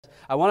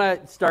I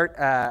want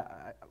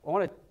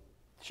to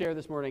share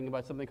this morning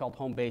about something called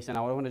home base, and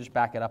I want to just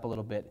back it up a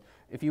little bit.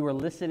 If you were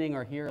listening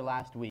or here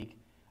last week,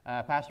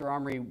 Pastor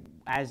Omri,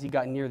 as he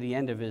got near the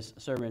end of his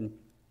sermon,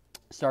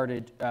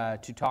 started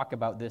to talk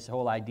about this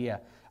whole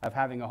idea of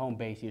having a home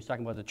base. He was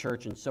talking about the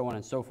church and so on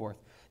and so forth.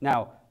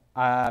 Now,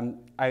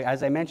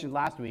 as I mentioned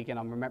last week, and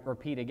I'll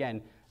repeat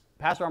again,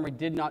 Pastor Omri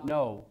did not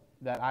know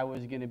that I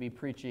was going to be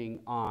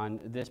preaching on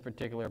this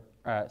particular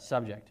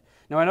subject.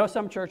 Now, I know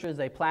some churches,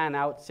 they plan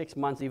out 6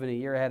 months, even a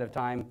year ahead of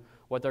time,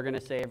 what they're going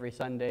to say every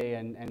Sunday,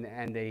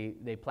 and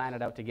they plan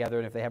it out together,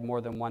 and if they have more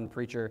than one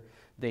preacher,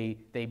 they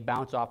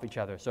bounce off each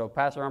other. So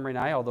Pastor Omri and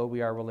I, although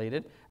we are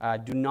related,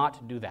 do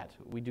not do that.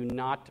 We do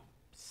not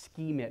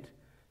scheme it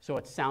so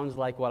it sounds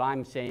like what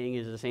I'm saying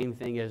is the same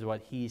thing as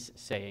what he's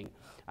saying.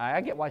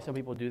 I get why some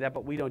people do that,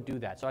 but we don't do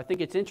that. So I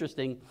think it's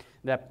interesting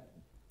that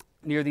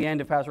near the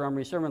end of Pastor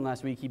Omri's sermon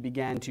last week, he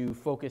began to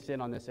focus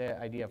in on this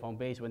idea of home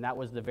base when that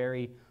was the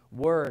very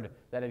word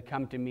that had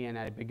come to me, and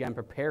I began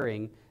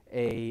preparing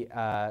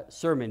a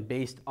sermon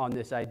based on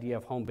this idea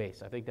of home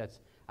base. I think that's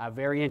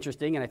very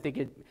interesting, and I think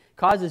it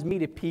causes me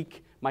to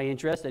pique my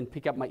interest and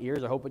pick up my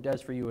ears. I hope it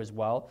does for you as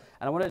well.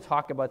 And I want to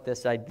talk about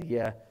this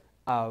idea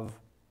of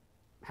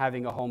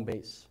having a home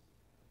base.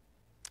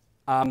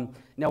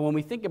 Now, when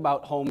we think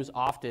about homes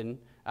often,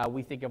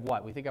 we think of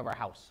what? We think of our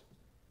house,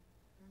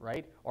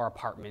 right? Or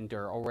apartment,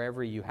 or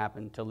wherever you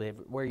happen to live,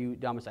 where you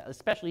domicile,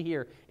 especially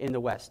here in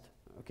the West,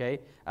 okay?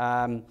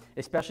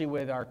 Especially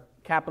with our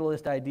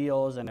capitalist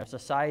ideals, and our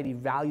society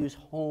values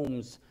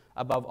homes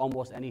above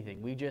almost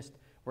anything.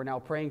 We're now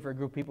praying for a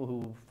group of people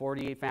who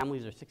 48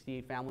 families or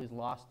 68 families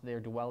lost their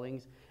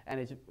dwellings.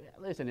 And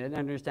listen, I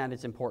understand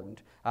it's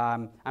important.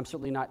 I'm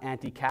certainly not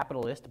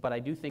anti-capitalist, but I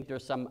do think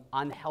there's some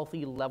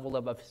unhealthy level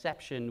of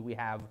obsession we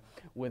have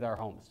with our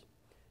homes.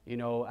 You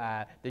know,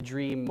 the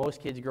dream, most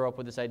kids grow up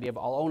with this idea of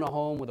I'll own a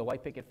home with a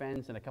white picket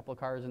fence and a couple of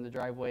cars in the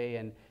driveway,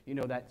 and you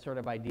know, that sort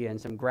of idea, and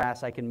some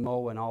grass I can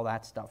mow and all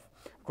that stuff.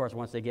 Of course,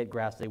 once they get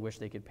grass, they wish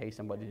they could pay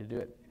somebody to do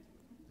it.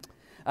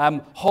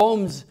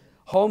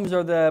 Homes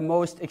are the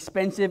most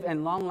expensive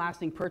and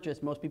long-lasting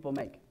purchase most people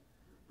make.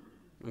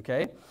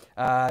 Okay?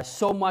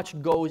 So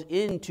much goes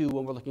into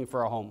when we're looking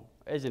for a home,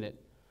 isn't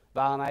it?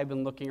 Val and I have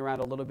been looking around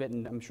a little bit,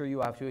 and I'm sure you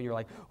have too, and you're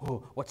like,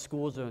 oh, what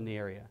schools are in the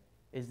area?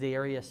 Is the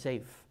area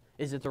safe?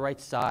 Is it the right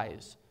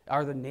size?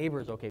 Are the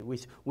neighbors okay?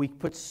 We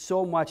put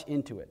so much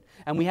into it.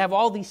 And we have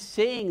all these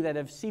sayings that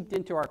have seeped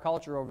into our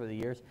culture over the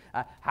years.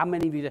 How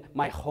many of you,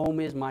 my home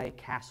is my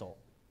castle?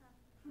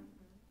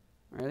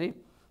 Ready?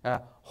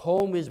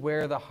 Home is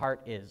where the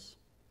heart is.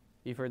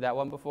 You've heard that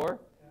one before?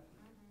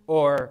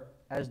 Or,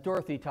 as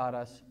Dorothy taught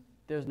us,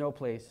 there's no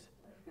place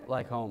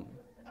like home.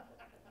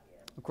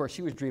 Of course,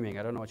 she was dreaming.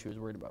 I don't know what she was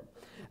worried about.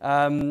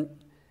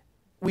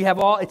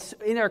 It's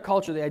in our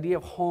culture, the idea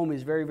of home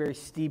is very, very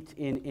steeped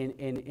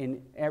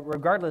in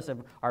regardless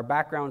of our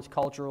backgrounds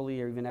culturally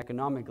or even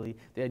economically,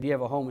 the idea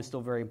of a home is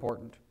still very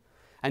important.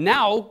 And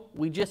now,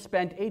 we just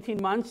spent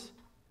 18 months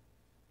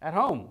at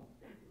home.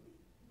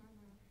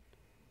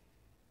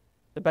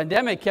 The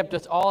pandemic kept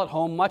us all at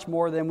home much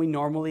more than we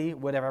normally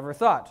would have ever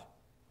thought.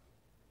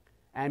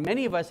 And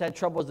many of us had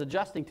troubles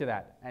adjusting to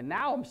that. And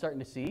now I'm starting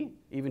to see,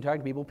 even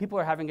talking to people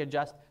are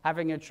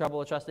having trouble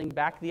adjusting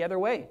back the other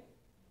way.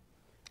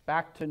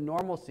 Back to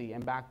normalcy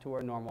and back to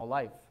our normal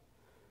life.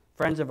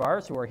 Friends of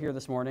ours who are here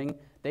this morning,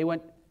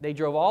 they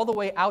drove all the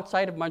way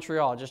outside of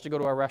Montreal just to go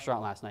to a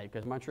restaurant last night,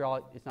 because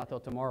Montreal, it's not till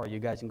tomorrow you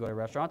guys can go to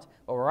restaurants.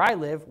 But where I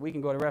live, we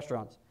can go to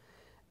restaurants.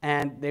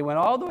 And they went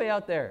all the way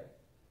out there.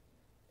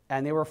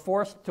 And they were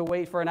forced to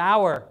wait for an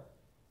hour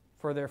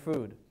for their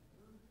food.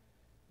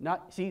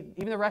 Even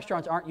the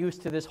restaurants aren't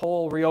used to this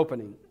whole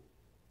reopening.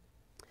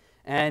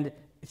 And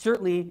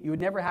certainly, you would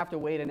never have to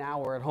wait an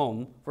hour at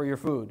home for your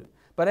food.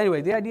 But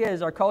anyway, the idea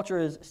is our culture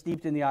is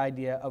steeped in the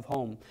idea of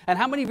home. And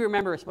how many of you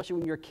remember, especially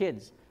when you were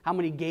kids, how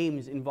many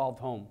games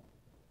involved home? Do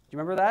you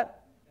remember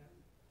that?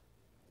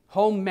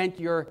 Home meant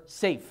you're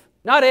safe.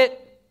 Not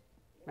it.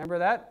 Remember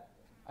that?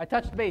 I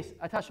touched base.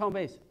 I touched home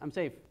base. I'm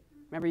safe.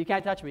 Remember, you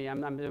can't touch me.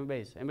 I'm in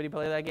base. Anybody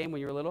play that game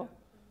when you were little?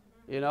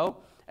 You know?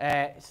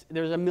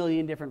 There's a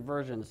million different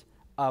versions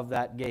of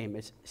that game.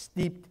 It's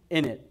steeped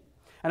in it.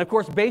 And of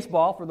course,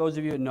 baseball, for those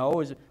of you that know,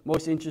 is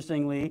most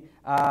interestingly,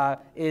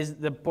 is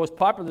the most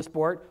popular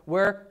sport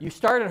where you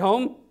start at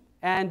home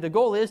and the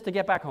goal is to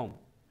get back home.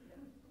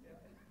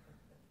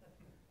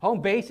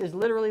 Home base is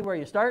literally where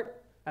you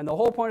start, and the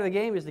whole point of the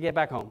game is to get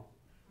back home.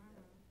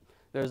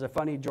 There's a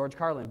funny George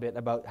Carlin bit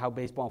about how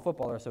baseball and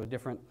football are so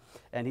different,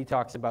 and he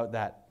talks about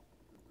that.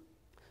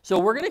 So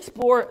we're going to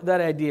explore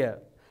that idea.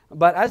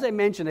 But as I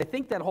mentioned, I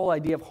think that whole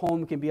idea of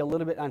home can be a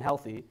little bit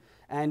unhealthy.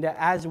 And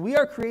as we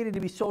are created to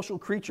be social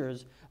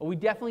creatures, we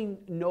definitely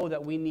know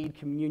that we need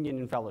communion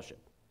and fellowship,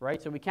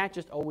 right? So we can't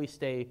just always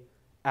stay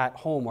at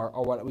home or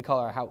what we call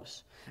our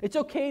house. It's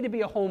okay to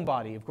be a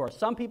homebody, of course.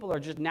 Some people are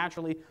just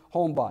naturally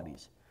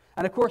homebodies.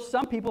 And of course,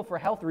 some people, for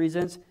health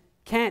reasons,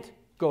 can't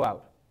go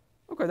out.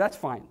 Okay, that's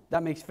fine.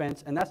 That makes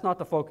sense, and that's not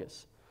the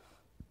focus.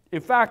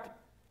 In fact,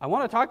 I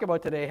want to talk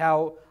about today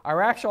how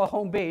our actual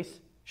home base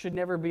should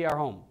never be our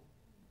home.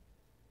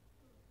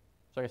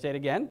 So I say it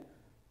again.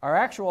 Our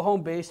actual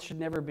home base should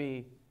never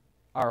be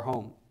our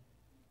home.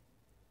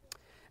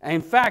 And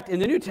in fact, in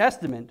the New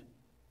Testament,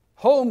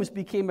 homes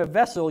became a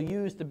vessel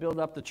used to build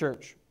up the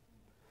church.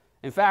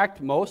 In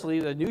fact, mostly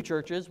the new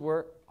churches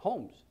were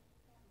homes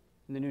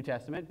in the New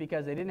Testament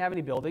because they didn't have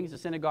any buildings. The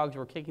synagogues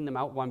were kicking them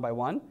out one by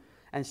one.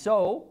 And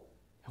so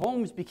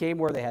homes became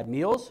where they had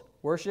meals,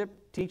 worship,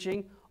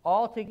 teaching,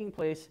 all taking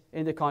place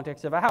in the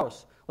context of a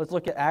house. Let's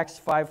look at Acts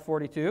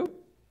 5:42.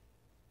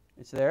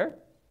 It's there.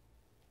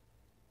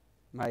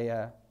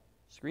 My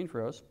screen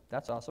froze.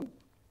 That's awesome.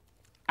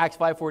 Acts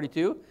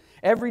 5:42.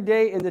 Every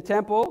day in the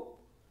temple,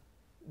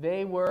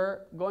 they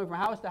were going from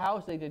house to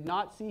house. They did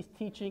not cease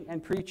teaching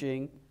and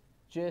preaching,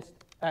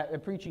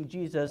 preaching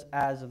Jesus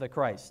as the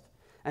Christ.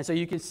 And so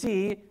you can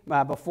see,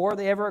 before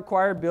they ever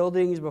acquired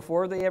buildings,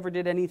 before they ever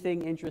did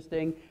anything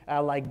interesting,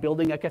 like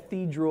building a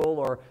cathedral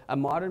or a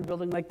modern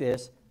building like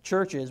this,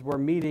 churches were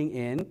meeting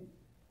in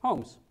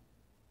homes.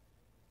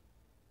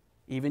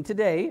 Even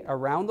today,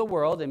 around the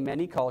world, in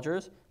many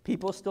cultures,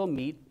 people still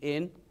meet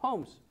in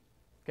homes.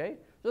 Okay?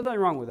 There's nothing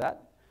wrong with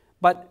that.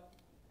 But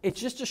it's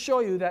just to show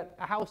you that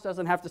a house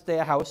doesn't have to stay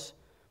a house,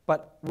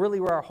 but really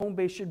where our home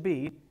base should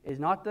be is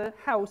not the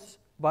house,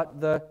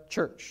 but the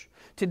church.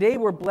 Today,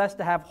 we're blessed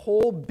to have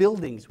whole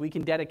buildings we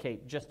can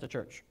dedicate just to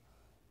church.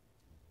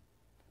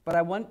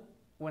 But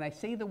when I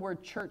say the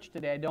word church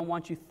today, I don't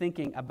want you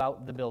thinking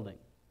about the building.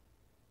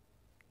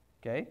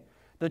 Okay?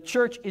 The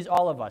church is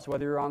all of us,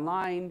 whether you're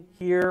online,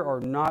 here, or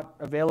not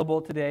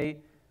available today.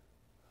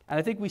 And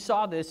I think we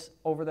saw this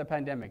over the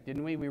pandemic,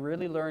 didn't we? We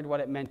really learned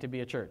what it meant to be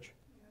a church.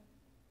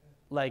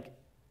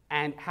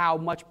 And how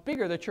much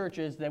bigger the church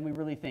is than we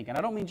really think. And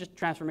I don't mean just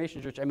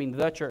Transformation Church, I mean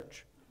the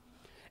church.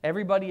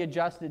 Everybody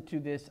adjusted to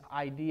this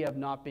idea of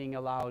not being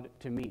allowed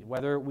to meet.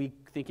 Whether we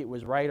think it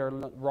was right or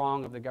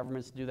wrong of the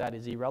governments to do that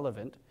is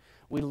irrelevant.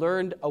 We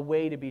learned a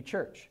way to be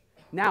church.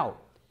 Now,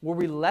 were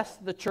we less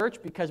the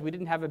church because we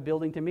didn't have a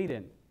building to meet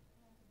in?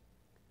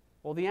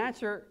 Well, the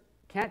answer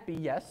can't be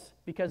yes,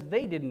 because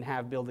they didn't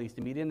have buildings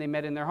to meet in. They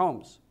met in their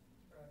homes.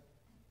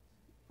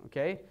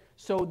 Okay?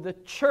 So the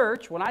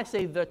church, when I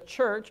say the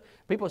church,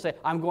 people say,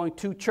 I'm going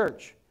to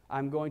church.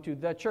 I'm going to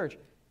the church.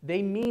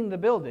 They mean the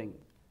building.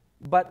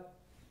 But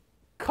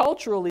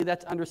culturally,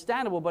 that's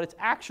understandable, but it's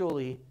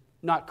actually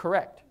not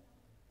correct.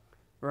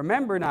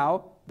 Remember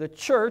now, the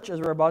church, as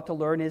we're about to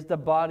learn, is the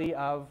body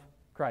of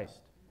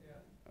Christ.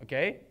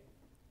 Okay?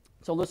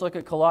 So let's look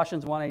at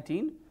Colossians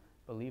 1:18. I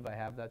believe I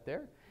have that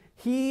there.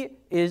 He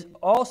is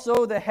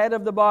also the head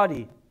of the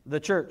body, the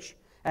church.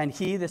 And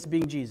he, this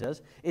being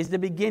Jesus, is the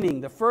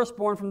beginning, the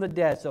firstborn from the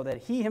dead, so that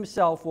he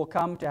himself will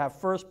come to have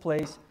first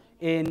place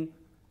in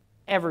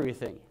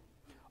everything.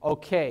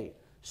 Okay,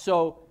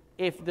 so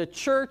if the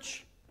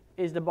church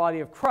is the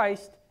body of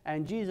Christ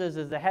and Jesus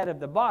is the head of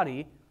the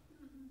body,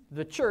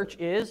 the church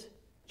is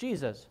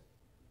Jesus.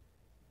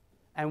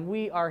 And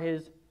we are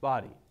his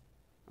body.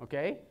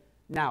 Okay?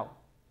 Now,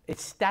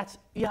 that's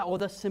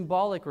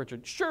symbolic,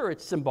 Richard. Sure,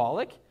 it's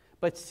symbolic.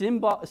 But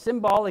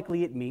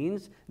symbolically, it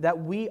means that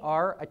we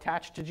are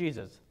attached to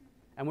Jesus,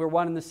 and we're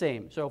one and the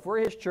same. So if we're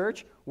his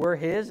church, we're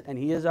his, and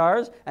he is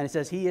ours, and it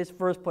says he is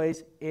first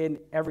place in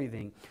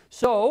everything.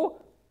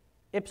 So,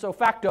 ipso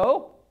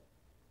facto,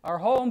 our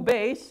home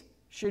base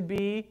should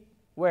be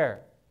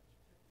where?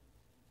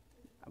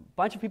 A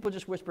bunch of people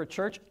just whisper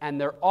church,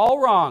 and they're all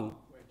wrong.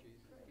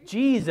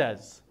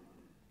 Jesus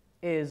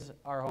is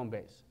our home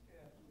base.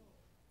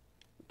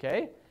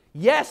 Okay?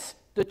 Yes,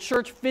 the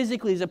church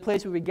physically is a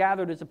place where we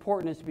gather. It's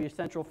important. It's to be a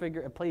central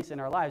figure, a place in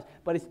our lives.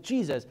 But it's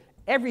Jesus.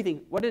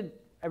 Everything.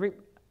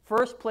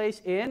 First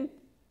place in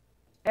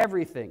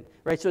everything.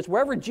 Right? So it's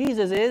wherever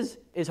Jesus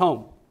is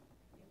home.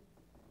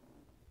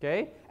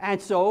 Okay?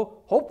 And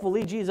so,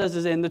 hopefully, Jesus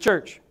is in the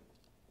church.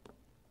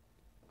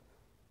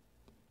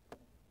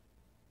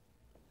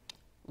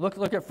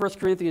 Look at 1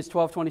 Corinthians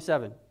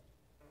 12:27.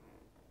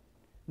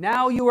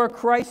 Now you are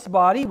Christ's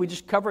body. We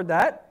just covered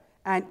that.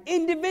 And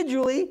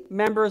individually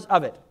members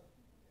of it.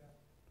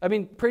 I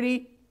mean,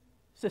 pretty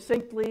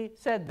succinctly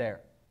said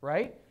there,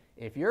 right?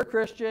 If you're a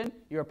Christian,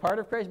 you're a part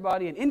of Christ's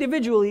body, and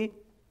individually,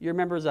 you're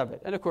members of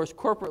it. And of course,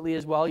 corporately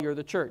as well, you're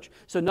the church.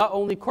 So not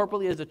only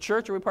corporately as a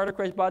church are we part of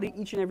Christ's body,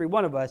 each and every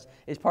one of us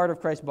is part of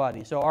Christ's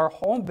body. So our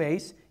home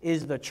base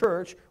is the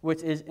church,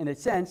 which is, in a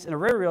sense, in a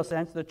very real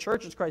sense, the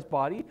church is Christ's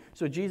body.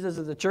 So Jesus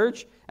is the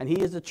church, and he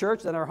is the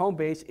church, then our home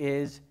base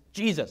is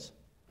Jesus.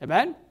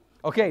 Amen?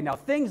 Okay, now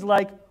things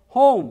like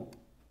home,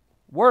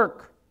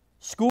 work,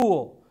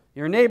 school,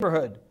 your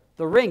neighborhood,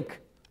 the rink,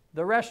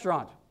 the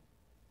restaurant.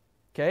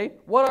 Okay?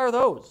 What are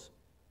those?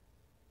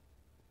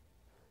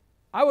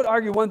 I would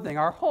argue one thing.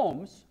 Our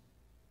homes,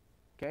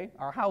 okay,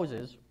 our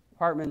houses,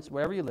 apartments,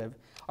 wherever you live,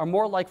 are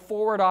more like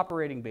forward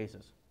operating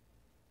bases.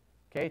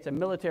 Okay? It's a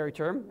military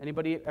term.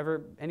 Anybody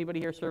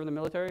here serve in the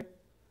military?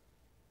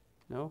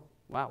 No?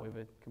 Wow, we've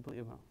been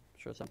completely, well, I'm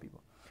sure some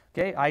people.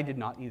 Okay? I did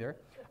not either.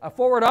 A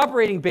forward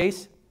operating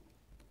base,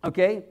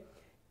 okay,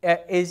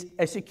 is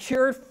a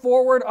secured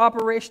forward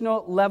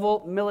operational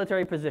level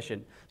military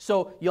position.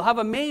 So you'll have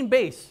a main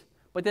base,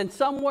 but then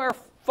somewhere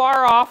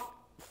far off,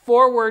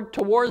 forward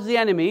towards the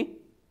enemy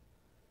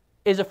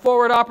is a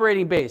forward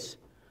operating base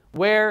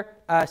where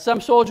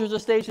some soldiers are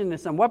stationed and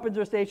some weapons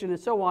are stationed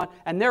and so on,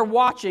 and they're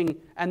watching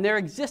and they're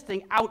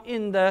existing out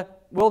in the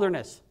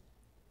wilderness,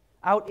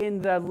 out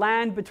in the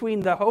land between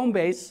the home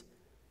base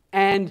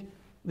and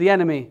the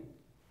enemy.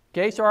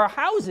 Okay, so our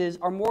houses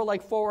are more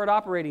like forward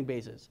operating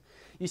bases.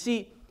 You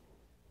see,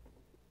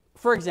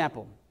 for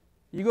example,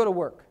 you go to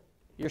work,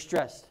 you're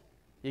stressed,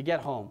 you get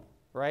home,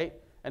 right?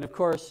 And of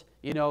course,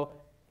 you know,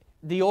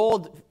 the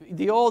old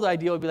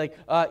ideal would be like,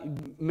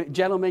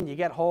 gentlemen, you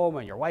get home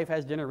and your wife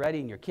has dinner ready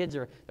and your kids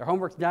their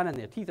homework's done and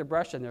their teeth are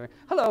brushed and they're,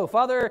 hello,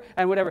 father,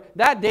 and whatever.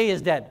 That day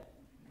is dead,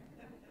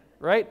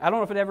 right? I don't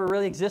know if it ever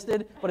really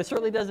existed, but it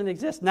certainly doesn't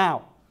exist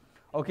now,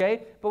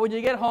 okay? But when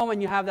you get home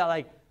and you have that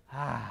like,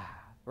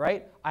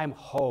 right? I'm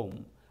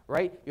home,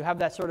 right? You have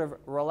that sort of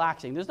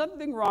relaxing. There's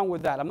nothing wrong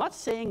with that. I'm not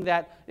saying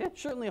that,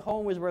 certainly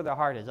home is where the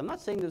heart is. I'm not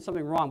saying there's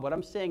something wrong. What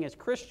I'm saying as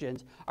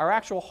Christians, our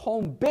actual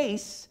home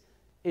base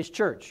is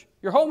church.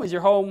 Your home is your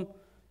home.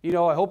 You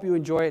know, I hope you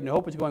enjoy it, and I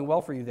hope it's going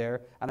well for you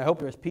there, and I hope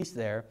there's peace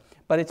there.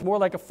 But it's more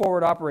like a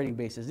forward operating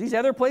basis. These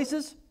other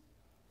places,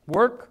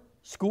 work,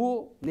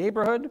 school,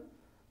 neighborhood,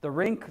 the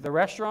rink, the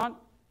restaurant,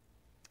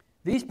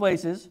 these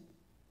places,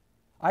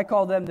 I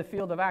call them the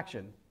field of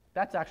action.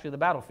 That's actually the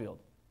battlefield.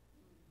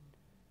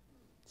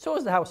 So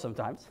is the house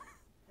sometimes,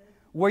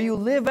 where you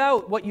live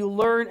out what you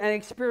learn and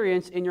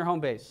experience in your home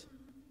base.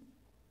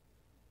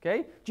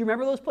 Okay? Do you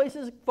remember those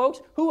places, folks?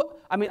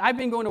 I've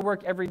been going to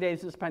work every day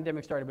since the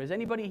pandemic started, but has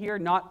anybody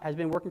here has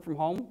been working from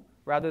home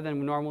rather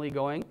than normally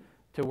going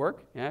to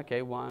work? Yeah,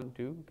 okay, 1,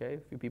 2, okay,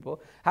 a few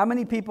people. How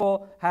many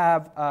people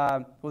have,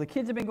 the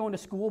kids have been going to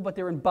school, but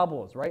they're in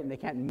bubbles, right? And they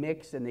can't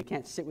mix and they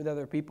can't sit with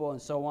other people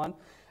and so on.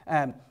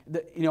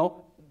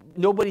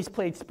 Nobody's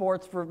played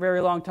sports for a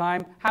very long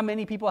time. How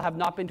many people have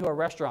not been to a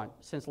restaurant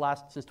since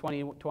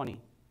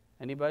 2020?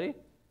 Anybody?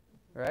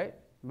 Right?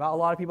 A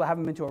lot of people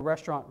haven't been to a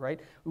restaurant, right?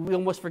 We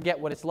almost forget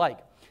what it's like.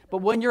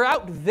 But when you're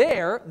out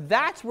there,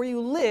 that's where you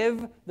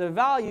live the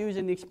values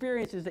and the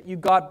experiences that you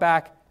got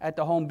back at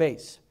the home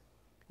base.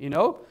 You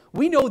know?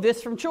 We know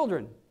this from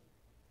children,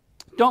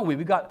 don't we?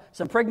 We've got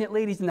some pregnant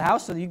ladies in the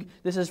house, so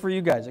this is for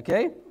you guys,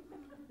 okay?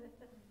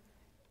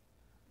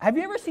 Have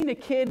you ever seen a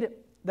kid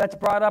that's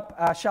brought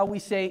up, shall we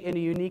say, in a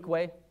unique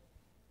way?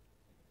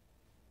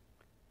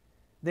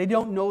 They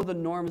don't know the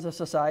norms of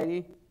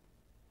society.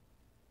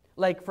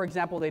 Like, for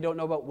example, they don't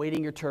know about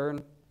waiting your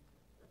turn,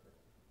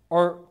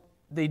 or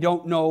they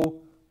don't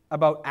know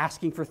about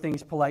asking for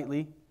things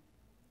politely.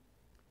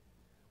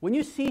 When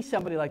you see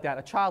somebody like that,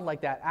 a child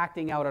like that,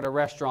 acting out at a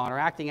restaurant or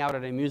acting out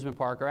at an amusement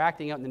park or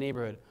acting out in the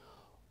neighborhood,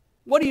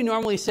 what do you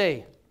normally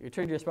say? You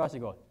turn to your spouse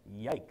and go,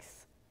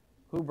 yikes,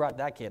 who brought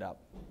that kid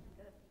up?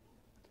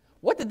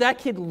 What did that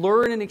kid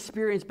learn and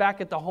experience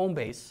back at the home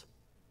base,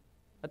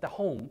 at the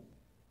home,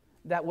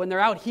 that when they're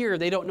out here,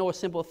 they don't know a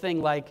simple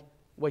thing like,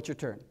 wait your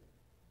turn?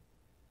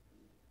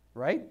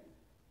 Right?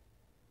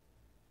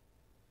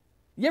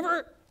 You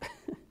ever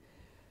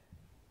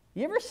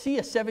see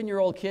a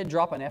 7-year-old kid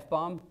drop an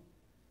F-bomb?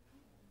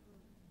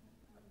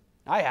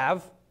 I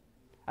have.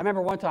 I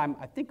remember one time,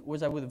 I think,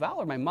 was I with Val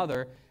or my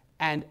mother,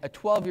 and a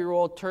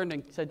 12-year-old turned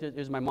and said, it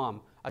was my mom,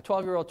 a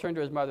 12-year-old turned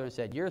to his mother and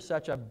said, you're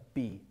such a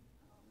B.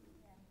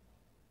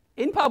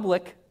 In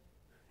public,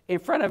 in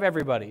front of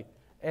everybody.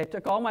 It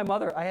took all my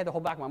mother, I had to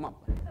hold back my mom.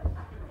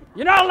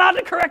 You're not allowed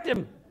to correct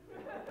him.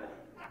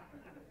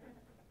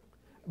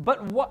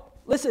 But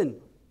listen,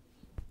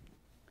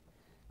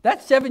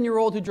 that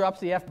 7-year-old who drops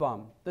the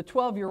F-bomb, the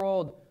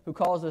 12-year-old who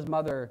calls his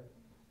mother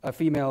a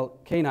female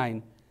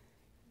canine,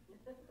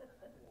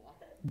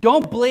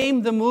 don't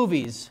blame the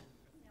movies.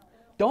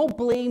 Don't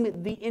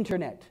blame the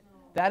internet.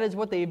 That is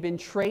what they've been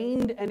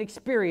trained and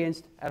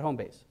experienced at home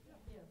base.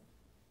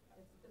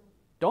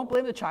 Don't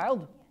blame the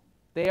child.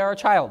 They are a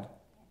child.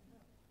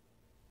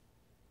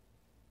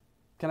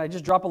 Can I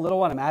just drop a little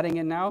one I'm adding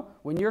in now?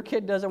 When your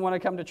kid doesn't want to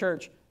come to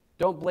church,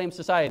 don't blame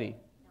society.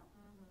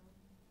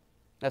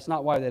 That's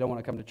not why they don't want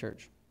to come to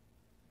church.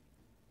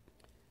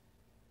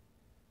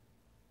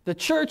 The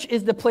church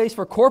is the place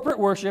for corporate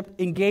worship,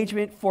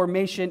 engagement,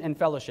 formation, and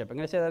fellowship. I'm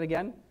going to say that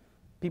again.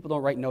 People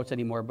don't write notes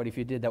anymore, but if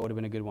you did, that would have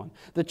been a good one.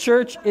 The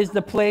church is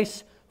the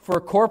place for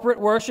corporate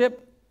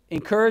worship,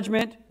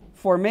 encouragement,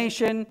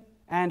 formation,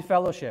 and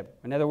fellowship.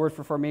 Another word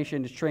for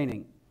formation is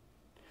training.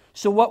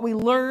 So what we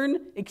learn,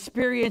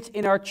 experience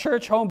in our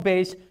church home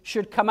base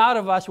should come out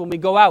of us when we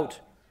go out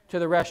to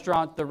the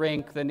restaurant, the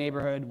rink, the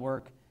neighborhood,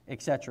 work,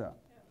 etc.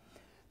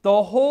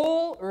 The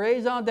whole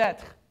raison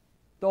d'etre,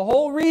 the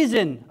whole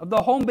reason of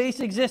the home base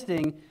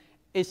existing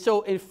is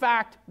so, in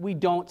fact, we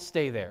don't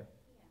stay there.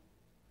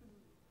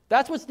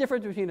 That's what's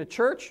different between a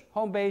church,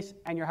 home base,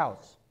 and your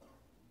house.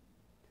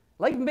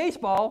 Like in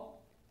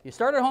baseball, you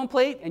start at home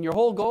plate, and your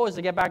whole goal is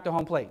to get back to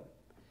home plate.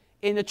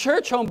 In the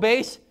church home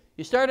base,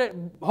 you start at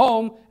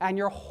home, and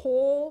your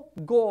whole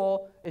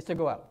goal is to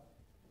go out.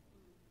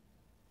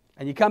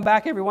 And you come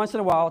back every once in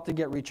a while to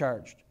get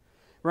recharged.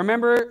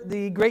 Remember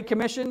the Great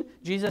Commission?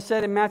 Jesus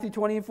said in Matthew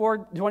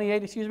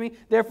 28,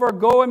 therefore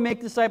go and make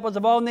disciples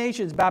of all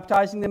nations,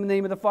 baptizing them in the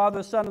name of the Father,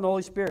 the Son, and the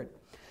Holy Spirit,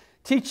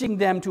 teaching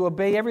them to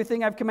obey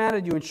everything I've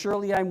commanded you, and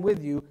surely I'm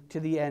with you to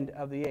the end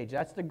of the age.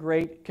 That's the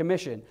Great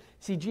Commission.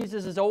 See,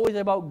 Jesus is always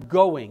about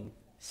going,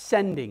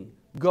 sending,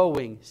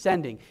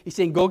 sending. He's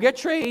saying, go get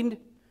trained,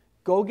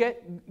 go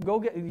get,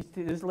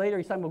 this later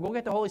he's talking about, go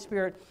get the Holy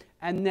Spirit,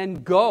 and then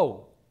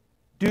go,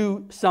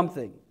 do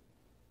something.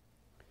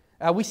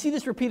 We see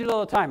this repeated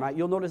all the time.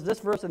 You'll notice this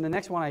verse and the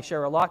next one I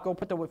share a lot. Go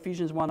put the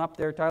Ephesians 1 up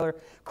there, Tyler.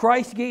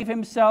 Christ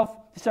himself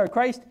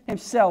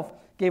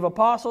gave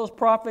apostles,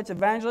 prophets,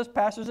 evangelists,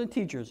 pastors, and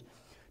teachers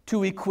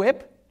to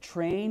equip,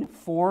 train,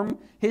 form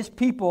his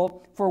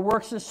people for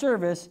works of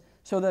service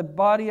so the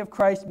body of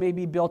Christ may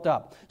be built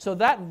up. So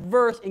that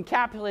verse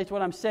encapsulates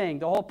what I'm saying.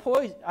 The whole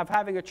point of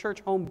having a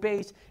church home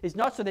base is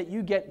not so that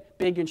you get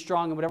big and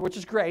strong and whatever, which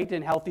is great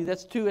and healthy.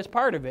 That's too as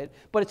part of it.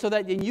 But it's so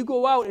that then you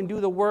go out and do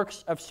the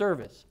works of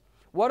service.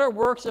 What are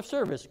works of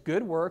service?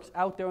 Good works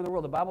out there in the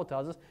world. The Bible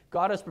tells us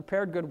God has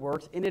prepared good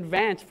works in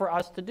advance for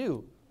us to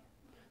do.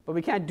 But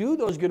we can't do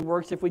those good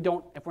works if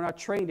we're not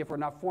trained, if we're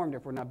not formed,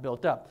 if we're not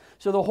built up.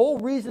 So the whole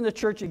reason the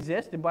church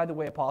exists, and by the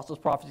way, apostles,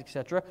 prophets,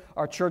 etc.,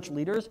 are church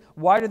leaders.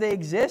 Why do they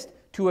exist?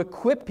 To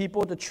equip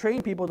people, to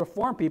train people, to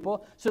form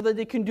people, so that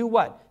they can do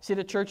what? Sit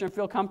at church and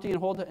feel comfy and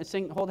hold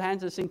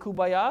hands and sing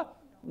Kumbaya?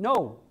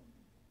 No.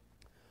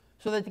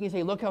 So that they can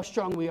say, look how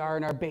strong we are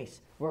in our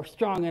base. We're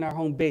strong in our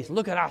home base.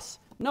 Look at us.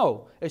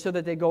 No, it's so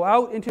that they go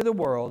out into the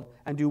world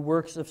and do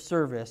works of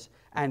service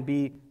and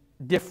be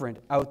different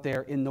out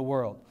there in the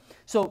world.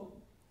 So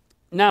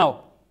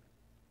now,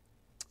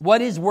 what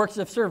is works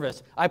of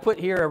service? I put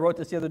here, I wrote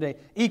this the other day,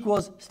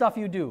 equals stuff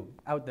you do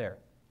out there.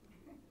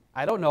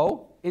 I don't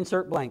know,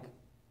 insert blank.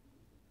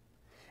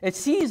 It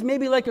seems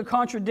maybe like a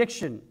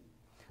contradiction,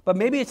 but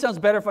maybe it sounds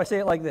better if I say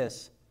it like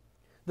this.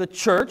 The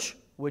church,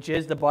 which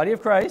is the body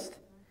of Christ,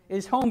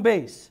 is home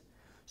base,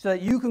 so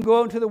that you can go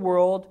out into the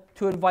world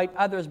to invite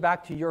others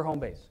back to your home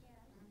base.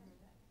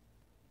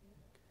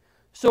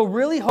 So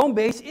really, home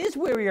base is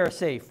where we are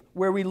safe,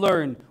 where we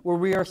learn, where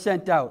we are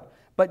sent out.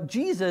 But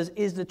Jesus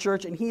is the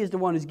church, and he is the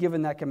one who's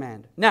given that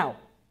command. Now,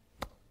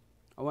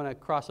 I want to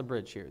cross a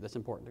bridge here that's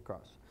important to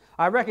cross.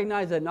 I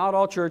recognize that not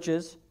all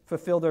churches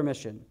fulfill their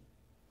mission.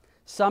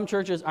 Some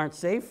churches aren't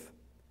safe.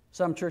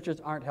 Some churches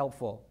aren't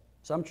helpful.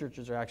 Some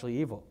churches are actually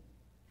evil.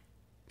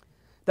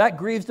 That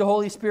grieves the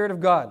Holy Spirit of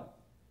God.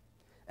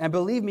 And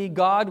believe me,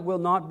 God will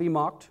not be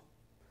mocked.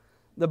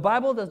 The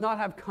Bible does not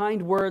have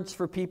kind words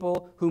for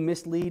people who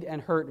mislead and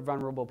hurt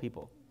vulnerable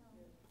people.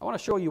 I want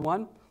to show you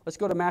one. Let's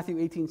go to Matthew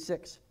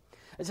 18:6.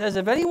 It says,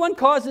 if anyone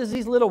causes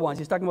these little ones,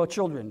 he's talking about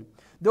children,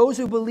 those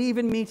who believe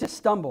in me to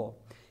stumble,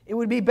 it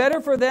would be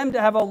better for them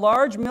to have a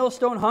large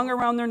millstone hung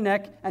around their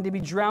neck and to be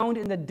drowned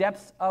in the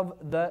depths of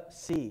the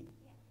sea.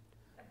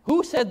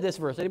 Who said this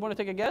verse? Anyone want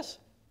to take a guess?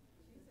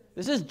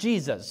 This is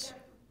Jesus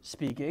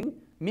speaking.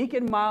 Meek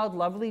and mild,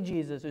 lovely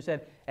Jesus, who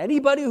said,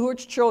 anybody who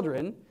hurts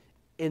children,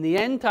 in the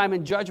end time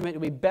and judgment, it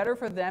would be better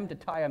for them to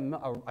tie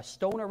a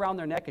stone around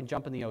their neck and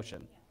jump in the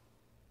ocean.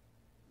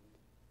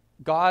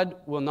 God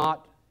will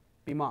not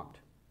be mocked.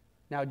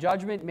 Now,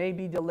 judgment may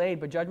be delayed,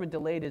 but judgment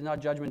delayed is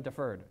not judgment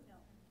deferred.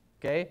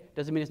 Okay?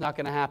 Doesn't mean it's not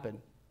going to happen.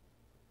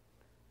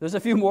 There's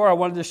a few more I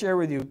wanted to share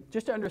with you,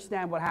 just to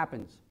understand what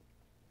happens.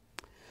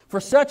 For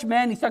such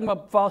men, he's talking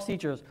about false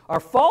teachers, are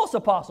false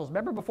apostles.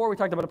 Remember before we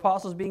talked about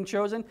apostles being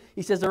chosen?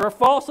 He says there are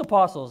false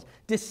apostles,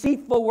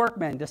 deceitful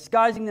workmen,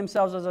 disguising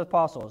themselves as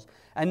apostles.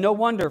 And no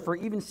wonder, for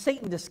even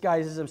Satan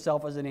disguises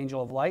himself as an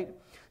angel of light.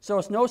 So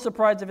it's no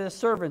surprise if his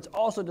servants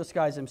also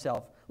disguise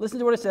himself. Listen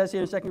to what it says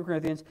here in 2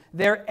 Corinthians.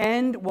 Their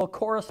end will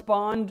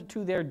correspond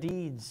to their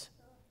deeds.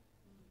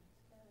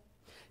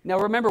 Now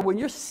remember, when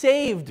you're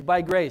saved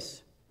by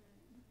grace,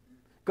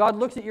 God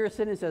looks at your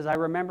sin and says, I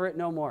remember it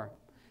no more.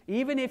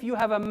 Even if you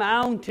have a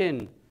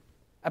mountain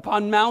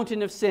upon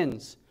mountain of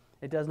sins,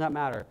 it does not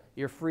matter.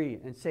 You're free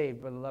and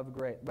saved by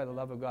the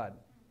love of God.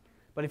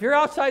 But if you're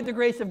outside the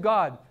grace of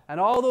God and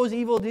all those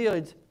evil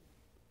deeds,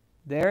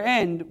 their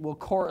end will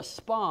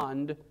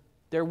correspond.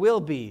 There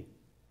will be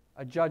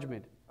a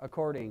judgment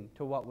according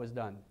to what was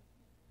done.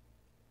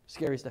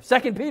 Scary stuff.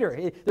 2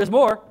 Peter, there's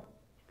more.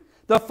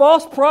 The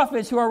false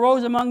prophets who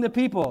arose among the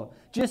people,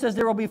 just as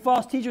there will be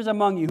false teachers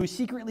among you who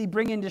secretly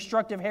bring in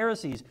destructive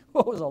heresies.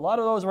 Oh, there's a lot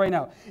of those right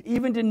now.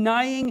 Even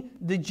denying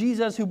the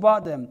Jesus who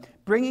bought them,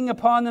 bringing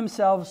upon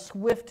themselves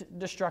swift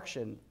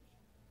destruction.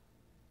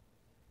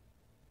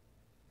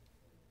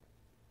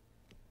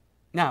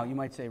 Now, you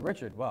might say,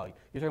 Richard, well,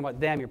 you're talking about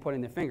them, you're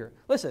pointing the finger.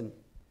 Listen,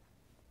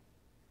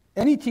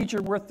 any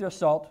teacher worth their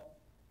salt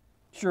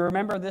should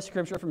remember this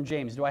scripture from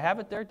James. Do I have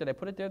it there? Did I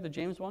put it there, the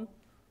James one?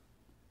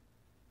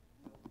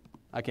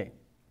 Okay,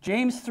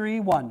 James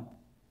 3:1.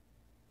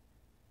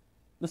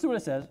 Listen to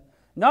what it says.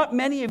 Not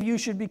many of you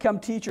should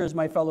become teachers,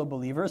 my fellow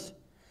believers,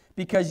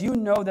 because you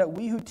know that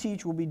we who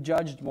teach will be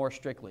judged more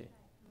strictly.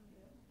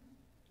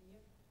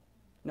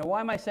 Now,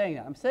 why am I saying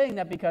that? I'm saying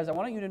that because I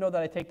want you to know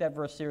that I take that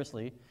verse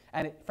seriously,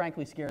 and it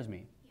frankly scares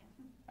me.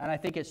 And I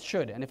think it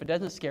should. And if it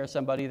doesn't scare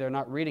somebody, they're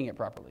not reading it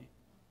properly.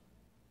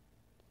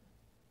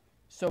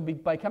 So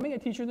by becoming a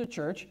teacher of the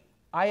church,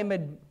 I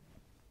am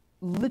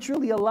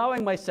literally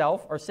allowing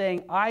myself, or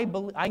saying, I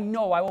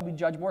know I will be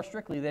judged more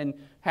strictly than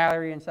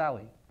Harry and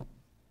Sally.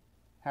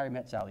 Harry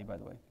met Sally, by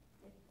the way.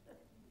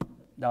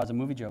 That was a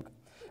movie joke.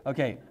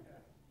 Okay.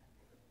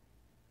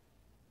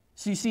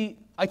 So you see,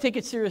 I take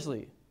it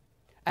seriously.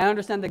 And I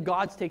understand that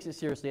God takes it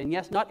seriously. And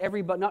yes, not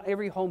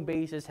every home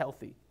base is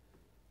healthy.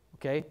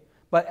 Okay?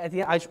 But at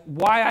the end,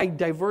 why I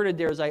diverted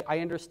there is I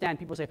understand.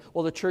 People say,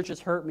 well, the church has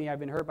hurt me. I've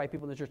been hurt by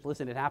people in the church.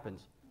 Listen, it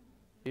happens.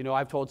 You know,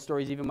 I've told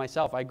stories even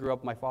myself. I grew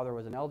up, my father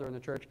was an elder in the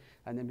church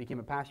and then became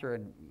a pastor,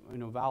 and, you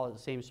know, Val is the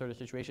same sort of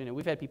situation. And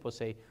we've had people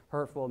say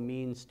hurtful,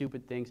 mean,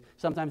 stupid things.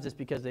 Sometimes it's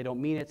because they don't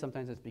mean it.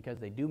 Sometimes it's because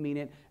they do mean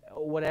it.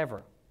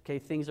 Whatever. Okay?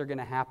 Things are going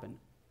to happen.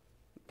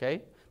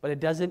 Okay? But it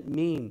doesn't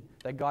mean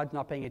that God's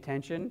not paying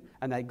attention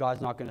and that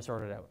God's not going to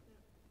sort it out.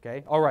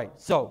 Okay? All right.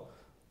 So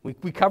we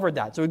covered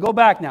that. So we go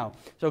back now.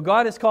 So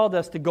God has called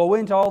us to go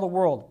into all the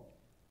world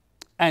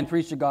and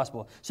preach the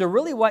gospel. So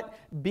really what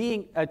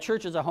being a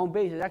church as a home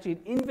base is actually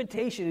an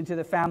invitation into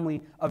the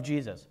family of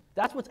Jesus.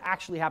 That's what's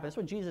actually happened. That's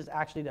what Jesus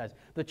actually does.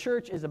 The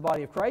church is the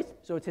body of Christ,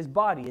 so it's his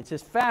body, it's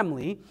his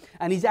family,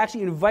 and he's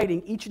actually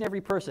inviting each and every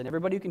person,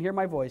 everybody who can hear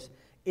my voice,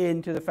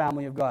 into the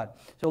family of God.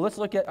 So let's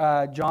look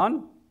at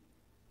John.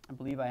 I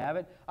believe I have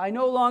it. I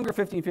no longer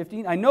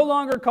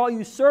call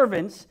you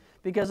servants,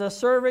 because a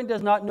servant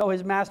does not know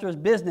his master's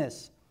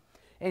business.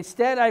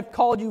 Instead, I've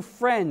called you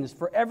friends,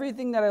 for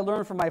everything that I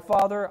learned from my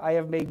Father I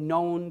have made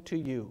known to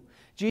you.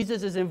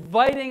 Jesus is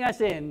inviting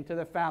us into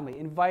the family,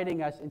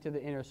 inviting us into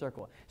the inner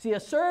circle. See, a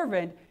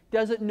servant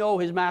doesn't know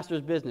his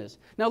master's business.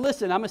 Now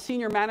listen, I'm a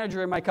senior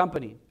manager in my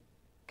company,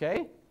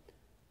 okay?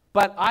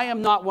 But I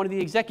am not one of the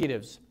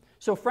executives.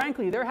 So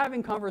frankly, they're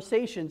having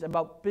conversations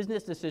about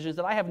business decisions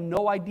that I have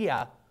no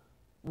idea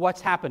what's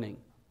happening.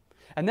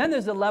 And then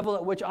there's the level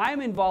at which I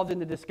am involved in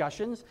the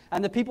discussions,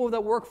 and the people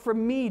that work for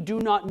me do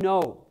not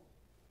know.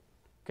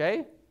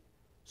 Okay?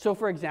 So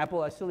for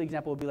example, a silly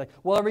example would be like,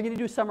 well, are we going to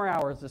do summer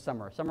hours this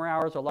summer? Summer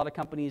hours, a lot of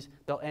companies,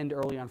 they'll end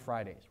early on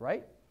Fridays,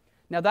 right?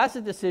 Now that's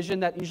a decision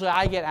that usually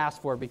I get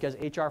asked for because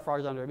HR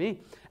falls under me,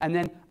 and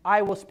then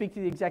I will speak to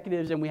the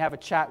executives and we have a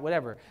chat,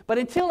 whatever. But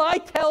until I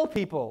tell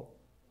people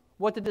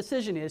what the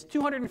decision is,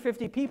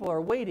 250 people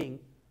are waiting,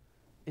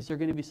 is there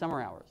going to be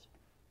summer hours?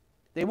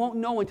 They won't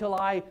know until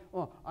I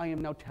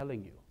am now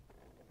telling you,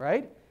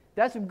 right?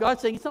 That's what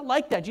God's saying. It's not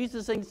like that.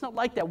 Jesus is saying it's not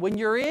like that. When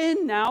you're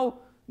in now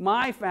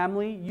my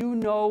family, you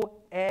know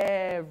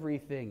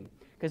everything.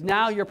 Because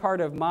now you're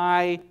part of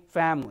my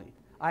family.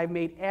 I've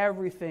made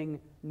everything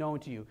known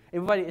to you.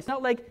 Everybody, it's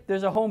not like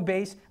there's a home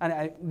base,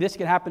 and this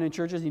can happen in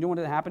churches, you don't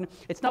want it to happen.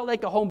 It's not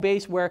like a home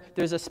base where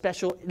there's a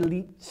special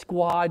elite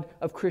squad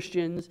of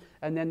Christians,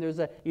 and then there's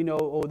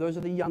those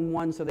are the young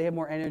ones, so they have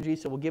more energy,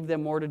 so we'll give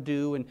them more to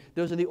do, and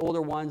those are the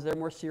older ones, they're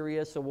more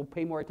serious, so we'll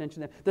pay more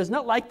attention to them. There's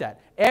not like that.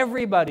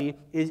 Everybody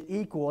is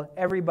equal.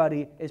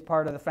 Everybody is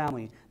part of the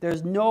family.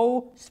 There's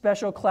no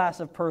special class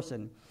of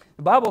person.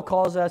 The Bible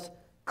calls us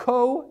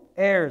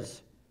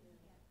co-heirs.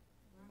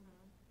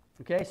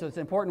 Okay, so it's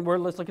an important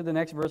word. Let's look at the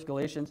next verse,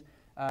 Galatians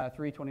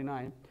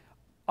 3:29.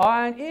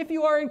 And if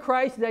you are in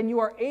Christ, then you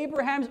are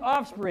Abraham's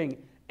offspring,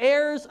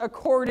 heirs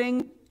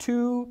according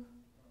to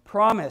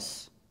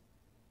promise.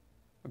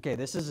 Okay,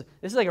 this is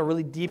like a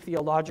really deep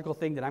theological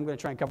thing that I'm going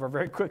to try and cover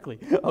very quickly.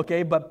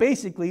 Okay, but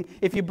basically,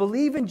 if you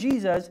believe in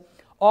Jesus,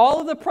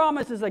 all of the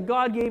promises that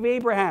God gave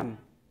Abraham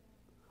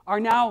are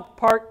now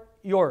part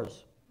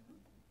yours.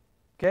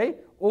 Okay?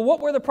 Well,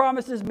 what were the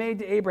promises made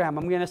to Abraham?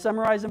 I'm going to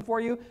summarize them for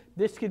you.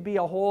 This could be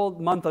a whole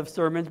month of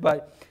sermons,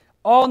 but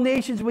all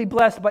nations will be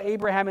blessed by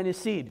Abraham and his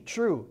seed.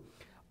 True.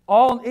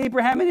 All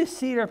Abraham and his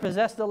seed are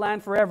possessed the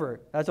land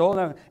forever. That's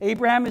all.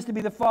 Abraham is to be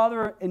the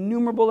father of an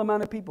innumerable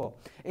amount of people.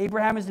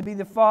 Abraham is to be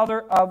the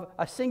father of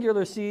a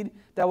singular seed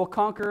that will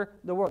conquer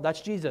the world.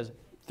 That's Jesus.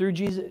 Through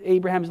Jesus,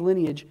 Abraham's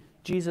lineage,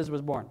 Jesus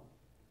was born.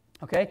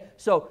 Okay?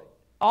 So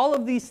all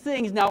of these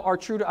things now are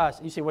true to us.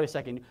 You say, wait a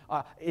second,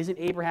 isn't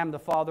Abraham the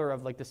father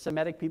of like the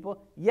Semitic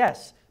people?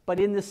 Yes, but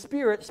in the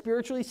spirit,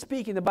 spiritually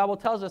speaking, the Bible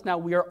tells us now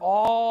we are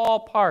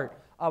all part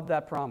of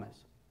that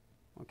promise.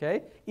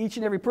 Okay? Each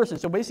and every person.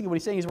 So basically what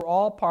he's saying is we're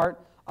all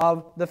part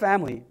of the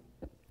family.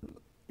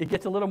 It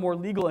gets a little more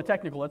legal and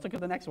technical. Let's look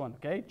at the next one.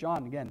 Okay?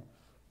 John again.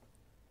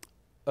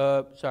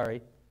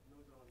 Sorry.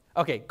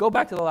 Okay, go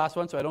back to the last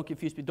one so I don't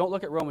confuse people. Don't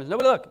look at Romans.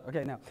 Nobody look.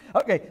 Okay, now.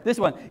 Okay, this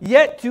one.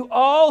 Yet to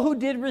all who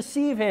did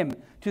receive him,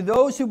 to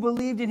those who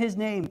believed in his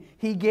name,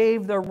 he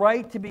gave the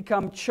right to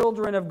become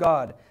children of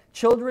God.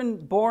 Children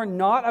born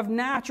not of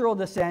natural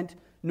descent,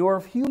 nor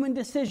of human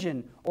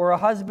decision or a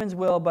husband's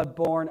will, but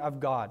born of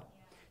God.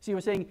 See,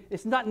 we're saying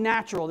it's not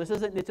natural.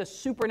 It's a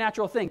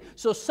supernatural thing.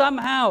 So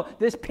somehow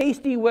this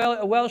pasty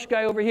Welsh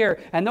guy over here,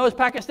 and those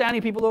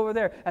Pakistani people over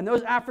there, and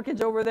those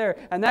Africans over there,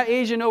 and that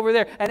Asian over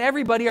there, and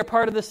everybody are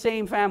part of the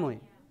same family.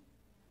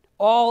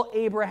 All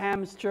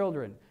Abraham's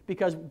children.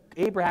 Because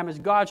Abraham is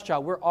God's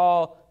child. We're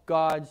all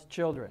God's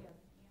children.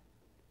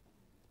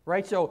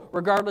 Right? So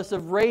regardless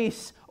of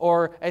race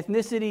or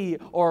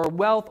ethnicity or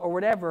wealth or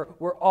whatever,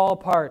 we're all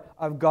part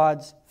of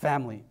God's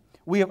family.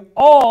 We have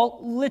all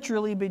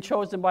literally been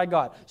chosen by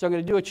God. So I'm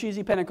going to do a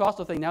cheesy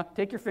Pentecostal thing now.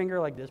 Take your finger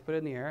like this, put it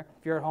in the air.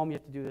 If you're at home, you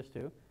have to do this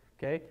too.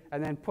 Okay?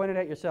 And then point it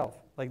at yourself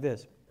like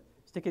this.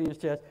 Stick it in your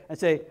chest and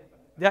say,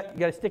 that, you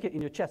got to stick it in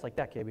your chest like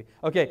that, KB.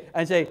 Okay,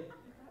 and say,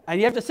 and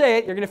you have to say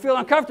it. You're going to feel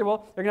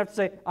uncomfortable. You're going to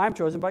have to say, I'm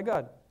chosen by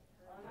God.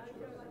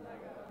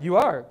 You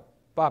are.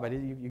 Bob,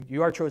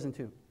 you are chosen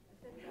too.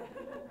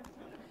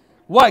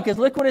 Why? Because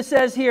look what it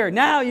says here.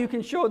 Now you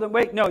can show them.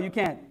 Wait, no, you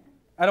can't.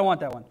 I don't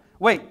want that one.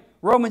 Wait,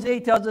 Romans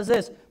 8 tells us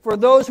this. For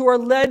those who are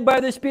led by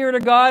the Spirit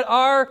of God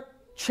are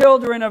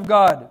children of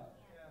God.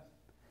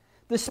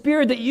 The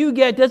Spirit that you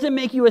get doesn't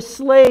make you a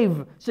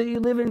slave so you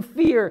live in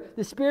fear.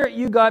 The Spirit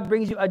you got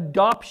brings you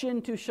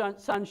adoption to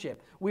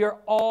sonship. We are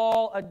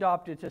all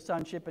adopted to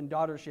sonship and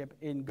daughtership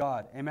in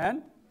God.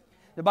 Amen?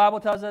 The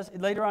Bible tells us,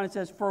 later on it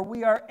says, for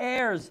we are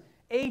heirs,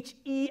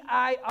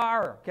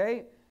 H-E-I-R,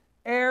 okay?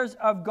 Heirs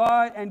of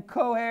God and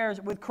co-heirs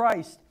with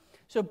Christ.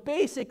 So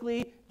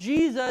basically,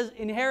 Jesus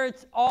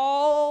inherits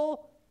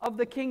all of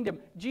the kingdom.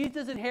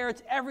 Jesus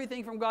inherits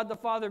everything from God the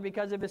Father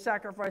because of his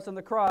sacrifice on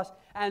the cross.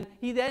 And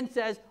he then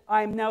says,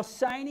 I'm now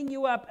signing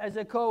you up as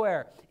a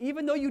co-heir.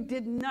 Even though you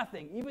did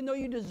nothing, even though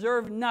you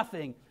deserve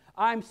nothing,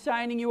 I'm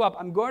signing you up.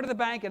 I'm going to the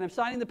bank and I'm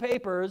signing the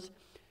papers.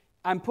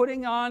 I'm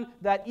putting on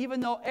that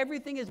even though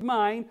everything is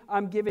mine,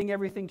 I'm giving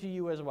everything to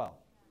you as well.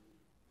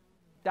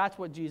 That's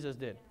what Jesus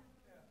did.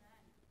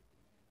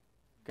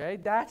 Okay,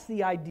 that's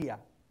the idea.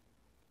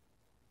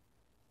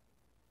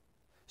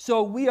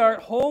 So we are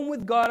at home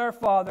with God our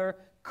Father,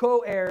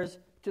 co-heirs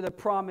to the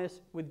promise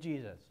with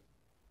Jesus.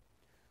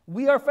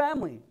 We are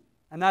family,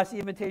 and that's the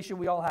invitation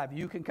we all have.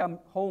 You can come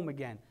home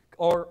again,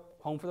 or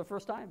home for the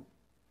first time.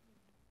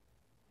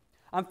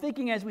 I'm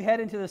thinking as we head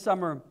into the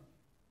summer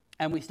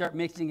and we start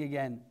mixing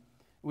again,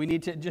 we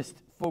need to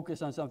just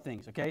focus on some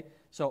things, okay?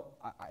 So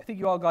I think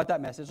you all got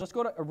that message. Let's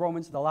go to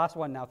Romans, the last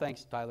one now.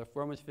 Thanks, Tyler.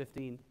 Romans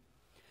 15.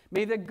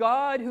 May the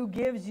God who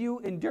gives you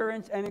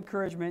endurance and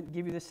encouragement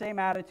give you the same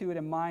attitude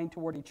and mind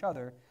toward each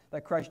other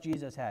that Christ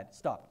Jesus had.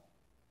 Stop.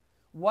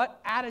 What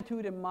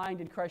attitude and mind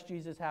did Christ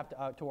Jesus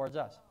have towards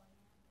us?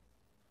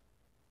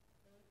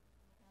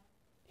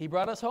 He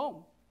brought us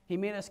home. He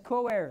made us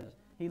co-heirs.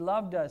 He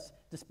loved us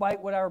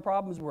despite what our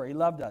problems were. He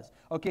loved us.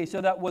 Okay,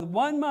 so that with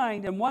one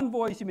mind and one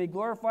voice you may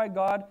glorify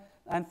God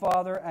and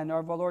Father and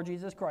our Lord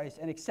Jesus Christ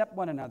and accept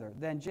one another.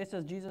 Then just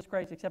as Jesus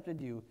Christ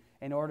accepted you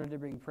in order to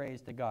bring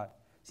praise to God.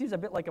 Seems a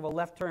bit like of a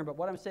left turn, but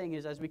what I'm saying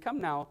is as we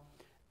come now,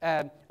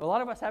 a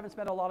lot of us haven't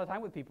spent a lot of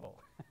time with people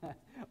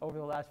over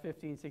the last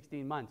 15,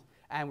 16 months.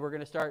 And we're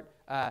going to start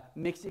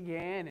mixing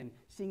in and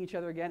seeing each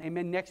other again.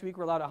 Amen. Next week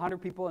we're allowed 100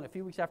 people, and a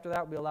few weeks after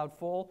that we'll be allowed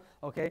full.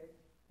 Okay?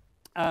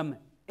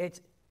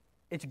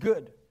 It's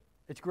good.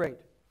 It's great.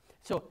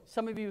 So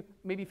some of you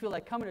maybe feel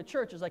like coming to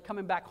church is like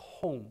coming back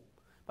home.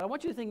 But I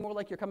want you to think more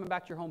like you're coming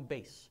back to your home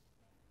base.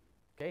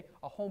 Okay?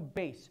 A home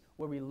base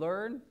where we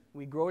learn,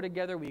 we grow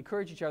together, we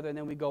encourage each other, and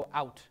then we go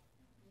out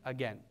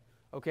again.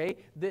 Okay?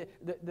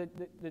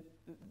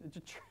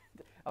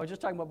 I was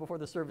just talking about before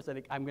the service,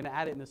 and I'm going to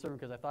add it in the sermon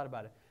because I thought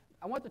about it.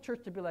 I want the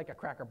church to be like a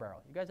Cracker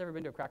Barrel. You guys ever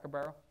been to a Cracker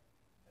Barrel?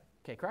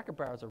 Okay, Cracker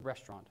Barrel is a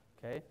restaurant.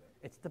 Okay?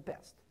 It's the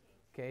best.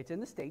 Okay? It's in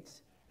the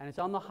States, and it's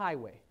on the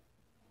highway.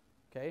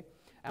 Okay?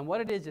 And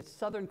what it is, it's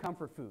Southern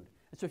comfort food.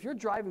 And so if you're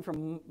driving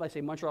from, let's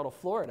say, Montreal to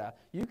Florida,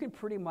 you can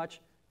pretty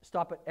much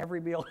stop at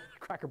every meal at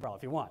Cracker Barrel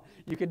if you want.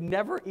 You could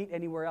never eat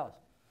anywhere else.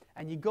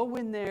 And you go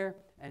in there,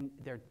 and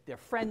they're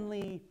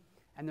friendly,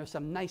 and there's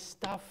some nice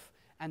stuff,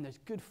 and there's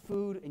good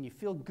food, and you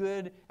feel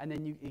good, and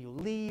then you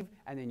leave,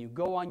 and then you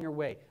go on your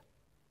way.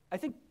 I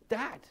think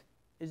that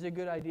is a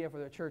good idea for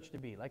the church to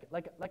be, like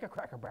a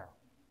Cracker Barrel,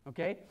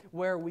 okay?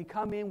 Where we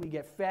come in, we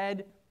get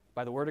fed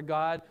by the Word of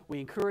God, we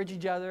encourage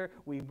each other,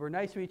 we're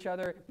nice to each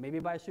other, maybe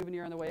buy a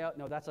souvenir on the way out.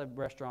 No, that's a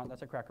restaurant,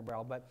 that's a Cracker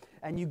Barrel.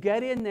 And you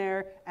get in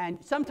there, and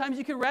sometimes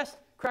you can rest.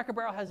 Cracker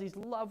Barrel has these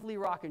lovely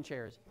rocking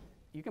chairs.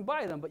 You can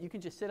buy them, but you can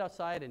just sit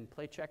outside and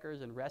play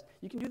checkers and rest.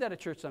 You can do that at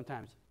church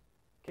sometimes.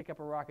 Kick up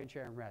a rocking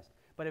chair and rest.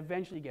 But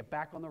eventually you get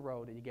back on the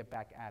road and you get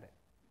back at it.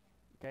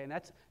 Okay, and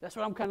that's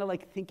what I'm kind of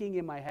like thinking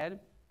in my head,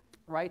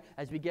 right?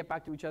 As we get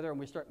back to each other and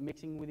we start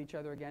mixing with each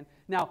other again.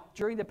 Now,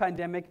 during the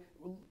pandemic,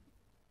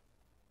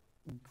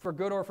 for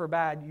good or for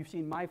bad, you've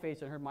seen my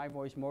face and heard my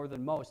voice more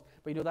than most.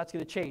 But that's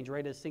going to change,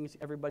 right? As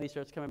everybody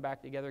starts coming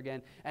back together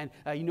again. And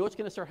what's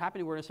going to start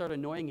happening? We're going to start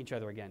annoying each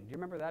other again. Do you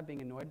remember that,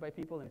 being annoyed by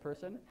people in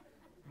person?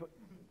 But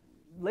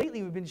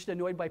lately, we've been just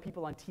annoyed by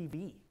people on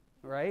TV,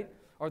 right?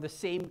 Or the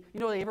same,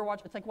 they ever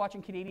watch, it's like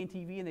watching Canadian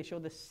TV and they show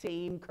the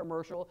same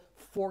commercial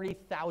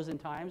 40,000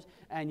 times.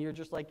 And you're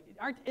just like,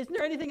 isn't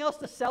there anything else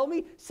to sell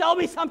me? Sell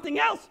me something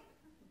else!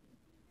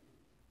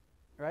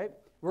 Right?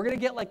 We're going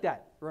to get like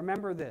that.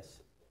 Remember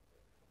this.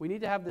 We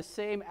need to have the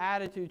same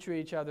attitude to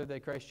each other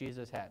that Christ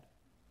Jesus had.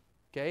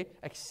 Okay?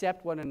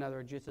 Accept one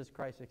another just as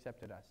Christ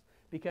accepted us.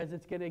 Because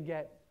it's going to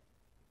get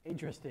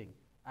interesting.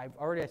 I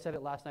said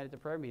it last night at the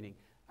prayer meeting.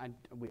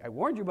 I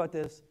warned you about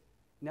this.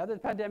 Now that the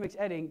pandemic's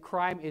ending,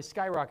 crime is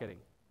skyrocketing.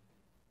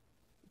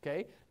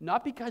 okay?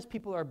 Not because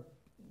people are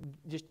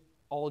just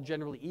all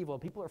generally evil.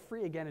 People are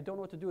free again and don't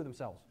know what to do with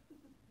themselves.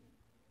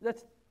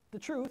 That's the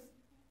truth.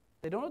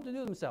 They don't know what to do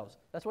with themselves.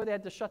 That's why they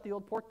had to shut the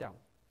old port down.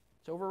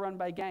 It's overrun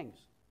by gangs,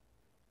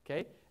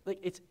 okay? Like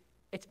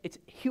it's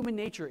human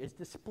nature is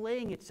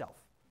displaying itself.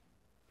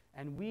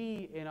 And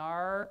we, in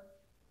our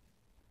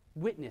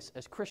witness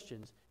as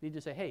Christians, need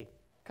to say, hey,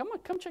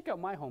 come check out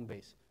my home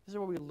base. This is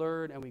where we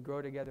learn and we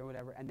grow together and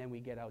whatever, and then we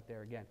get out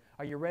there again.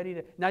 Are you ready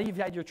to, now you've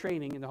had your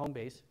training in the home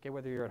base, okay,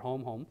 whether you're at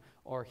home,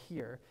 or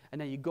here, and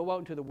then you go out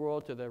into the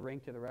world, to the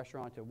rink, to the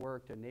restaurant, to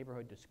work, to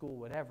neighborhood, to school,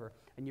 whatever,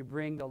 and you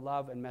bring the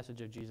love and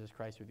message of Jesus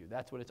Christ with you.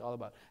 That's what it's all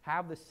about.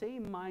 Have the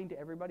same mind to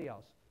everybody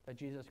else that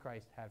Jesus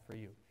Christ had for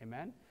you.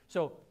 Amen?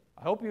 So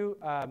I hope you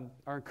are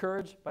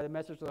encouraged by the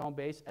message of the home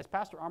base. As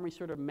Pastor Omri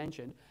sort of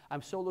mentioned,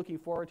 I'm so looking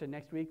forward to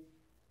next week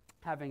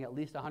having at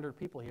least 100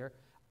 people here.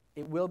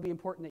 It will be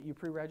important that you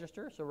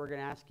pre-register, so we're going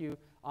to ask you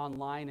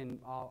online and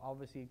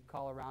obviously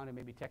call around and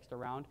maybe text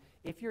around.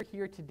 If you're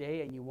here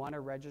today and you want to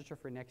register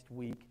for next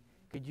week,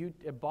 could you,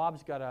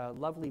 Bob's got a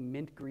lovely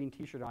mint green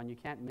t-shirt on, you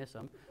can't miss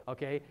him,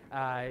 okay?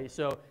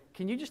 So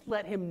can you just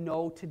let him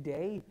know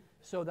today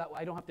so that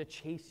I don't have to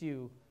chase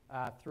you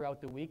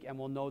throughout the week, and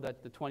we'll know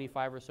that the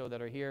 25 or so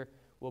that are here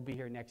will be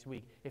here next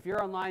week. If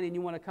you're online and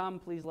you want to come,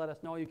 please let us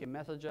know. You can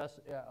message us,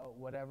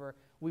 whatever.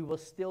 We will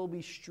still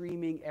be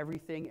streaming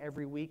everything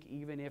every week,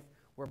 even if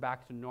we're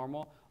back to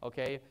normal,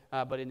 okay?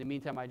 But in the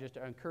meantime, I just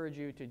encourage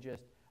you to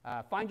just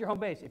find your home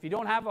base. If you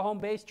don't have a home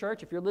base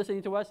church, if you're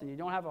listening to us and you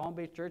don't have a home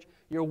base church,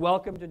 you're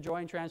welcome to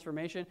join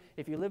Transformation.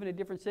 If you live in a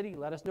different city,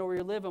 let us know where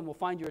you live, and we'll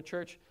find you a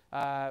church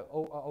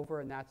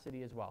over in that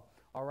city as well.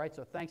 All right,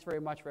 so thanks very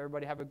much for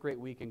everybody. Have a great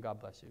week, and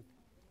God bless you.